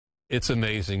It's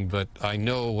amazing, but I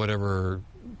know whatever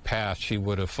path she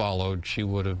would have followed, she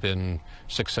would have been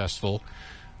successful.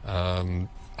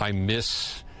 I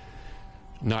miss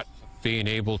not being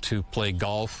able to play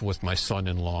golf with my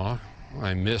son-in-law.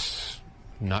 I miss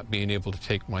not being able to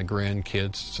take my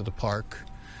grandkids to the park.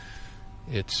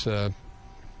 It's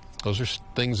those are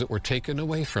things that were taken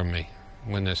away from me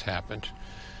when this happened,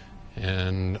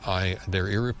 and they're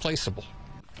irreplaceable.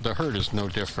 The hurt is no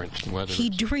different. He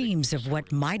dreams of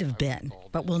what might have been,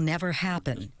 but will never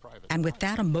happen. And with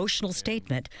that emotional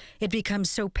statement, it becomes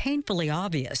so painfully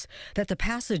obvious that the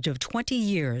passage of 20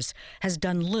 years has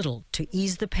done little to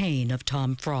ease the pain of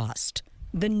Tom Frost.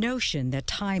 The notion that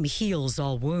time heals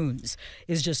all wounds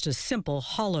is just a simple,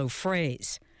 hollow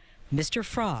phrase. Mr.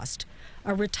 Frost,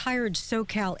 a retired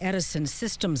SoCal Edison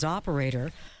systems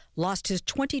operator, lost his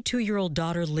 22-year-old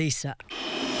daughter, Lisa.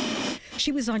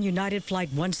 She was on United Flight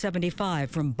 175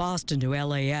 from Boston to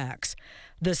LAX,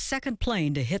 the second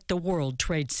plane to hit the World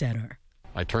Trade Center.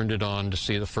 I turned it on to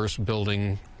see the first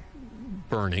building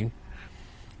burning,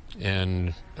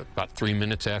 and about 3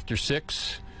 minutes after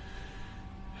 6,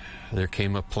 there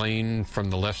came a plane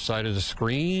from the left side of the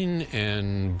screen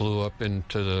and blew up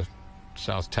into the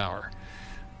South Tower.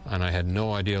 And I had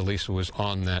no idea Lisa was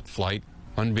on that flight.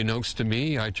 Unbeknownst to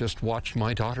me, I just watched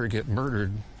my daughter get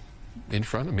murdered in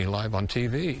front of me live on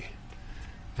TV.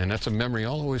 And that's a memory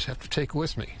I'll always have to take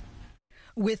with me.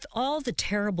 With all the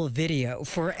terrible video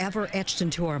forever etched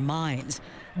into our minds,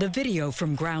 the video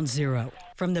from Ground Zero,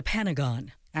 from the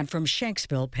Pentagon, and from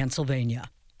Shanksville, Pennsylvania,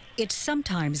 it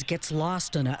sometimes gets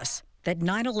lost on us that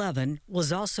 9/11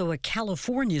 was also a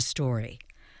California story,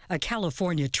 a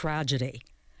California tragedy.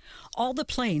 All the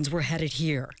planes were headed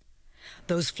here.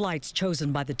 Those flights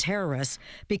chosen by the terrorists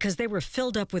because they were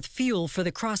filled up with fuel for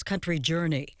the cross-country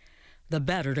journey, the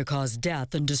better to cause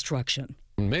death and destruction.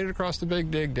 Made it across the Big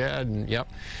Dig, Dad, and yep,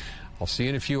 I'll see you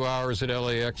in a few hours at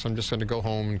LAX. I'm just going to go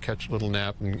home and catch a little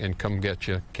nap and come get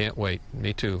you. Can't wait.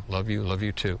 Me too. Love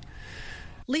you too.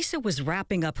 Lisa was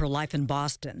wrapping up her life in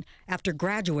Boston after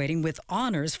graduating with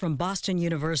honors from Boston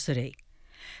University.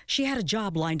 She had a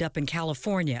job lined up in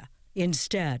California.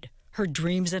 Instead, her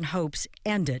dreams and hopes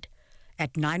ended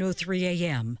at 9:03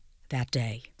 a.m. that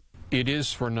day. It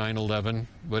is for 9/11,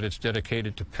 but it's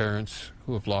dedicated to parents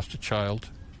who have lost a child.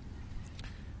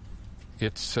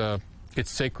 It's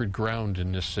sacred ground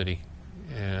in this city,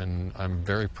 and I'm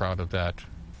very proud of that.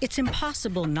 It's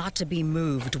impossible not to be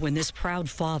moved when this proud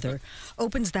father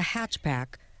opens the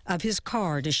hatchback of his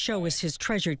car to show us his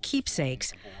treasured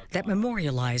keepsakes that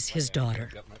memorialize his daughter.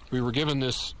 We were given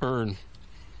this urn.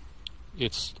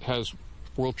 It has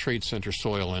World Trade Center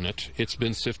soil in it. It's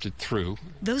been sifted through.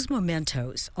 Those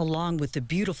mementos, along with the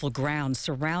beautiful grounds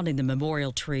surrounding the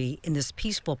memorial tree in this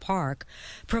peaceful park,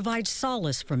 provide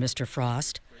solace for Mr.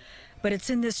 Frost. But it's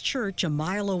in this church a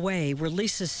mile away where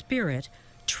Lisa's spirit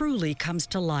truly comes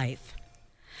to life.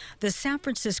 The San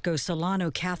Francisco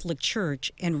Solano Catholic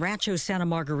Church in Rancho Santa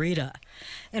Margarita.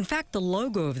 In fact, the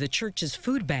logo of the church's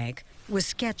food bank was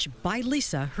sketched by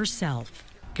Lisa herself.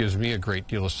 Gives me a great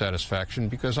deal of satisfaction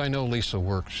because I know Lisa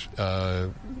worked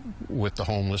with the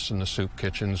homeless in the soup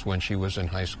kitchens when she was in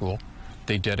high school.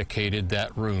 They dedicated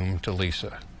that room to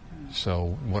Lisa.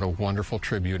 So what a wonderful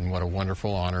tribute and what a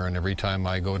wonderful honor. And every time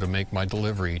I go to make my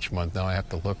delivery each month, now I have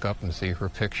to look up and see her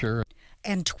picture.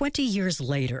 And 20 years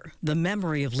later, the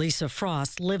memory of Lisa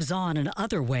Frost lives on in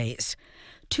other ways.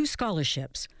 2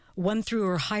 scholarships, one through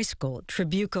her high school,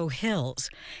 Trabuco Hills,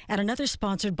 and another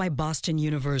sponsored by Boston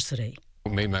University. I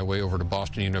made my way over to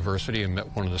Boston University and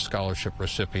met one of the scholarship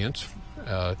recipients.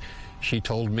 She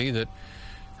told me that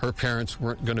her parents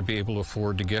weren't going to be able to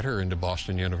afford to get her into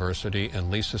Boston University, and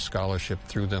Lisa's scholarship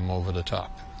threw them over the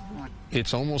top.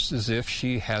 It's almost as if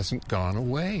she hasn't gone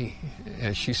away,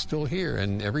 and she's still here.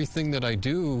 And everything that I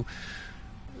do,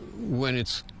 when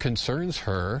it concerns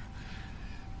her,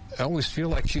 I always feel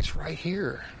like she's right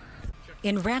here.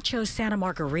 In Rancho Santa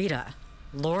Margarita,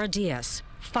 Laura Diaz,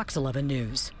 Fox 11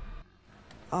 News.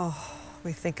 Oh,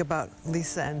 we think about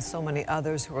Lisa and so many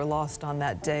others who were lost on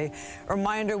that day. A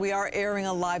reminder, we are airing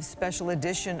a live special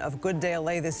edition of Good Day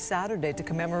LA this Saturday to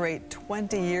commemorate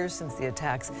 20 years since the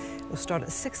attacks. It will start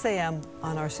at 6 a.m.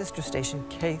 on our sister station,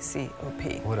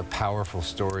 KCOP. What a powerful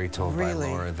story told by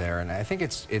Laura there. And I think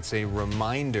it's a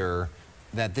reminder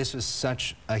that this is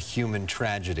such a human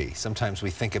tragedy. Sometimes we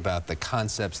think about the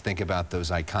concepts, think about those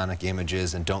iconic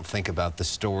images, and don't think about the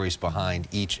stories behind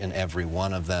each and every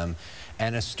one of them.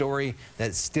 And a story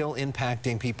that's still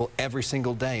impacting people every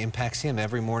single day, impacts him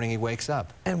every morning he wakes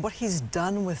up. And what he's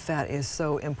done with that is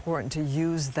so important, to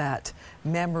use that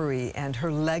memory and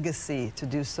her legacy to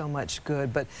do so much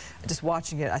good. But just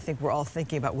watching it, I think we're all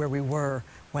thinking about where we were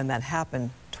when that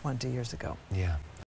happened 20 years ago. Yeah.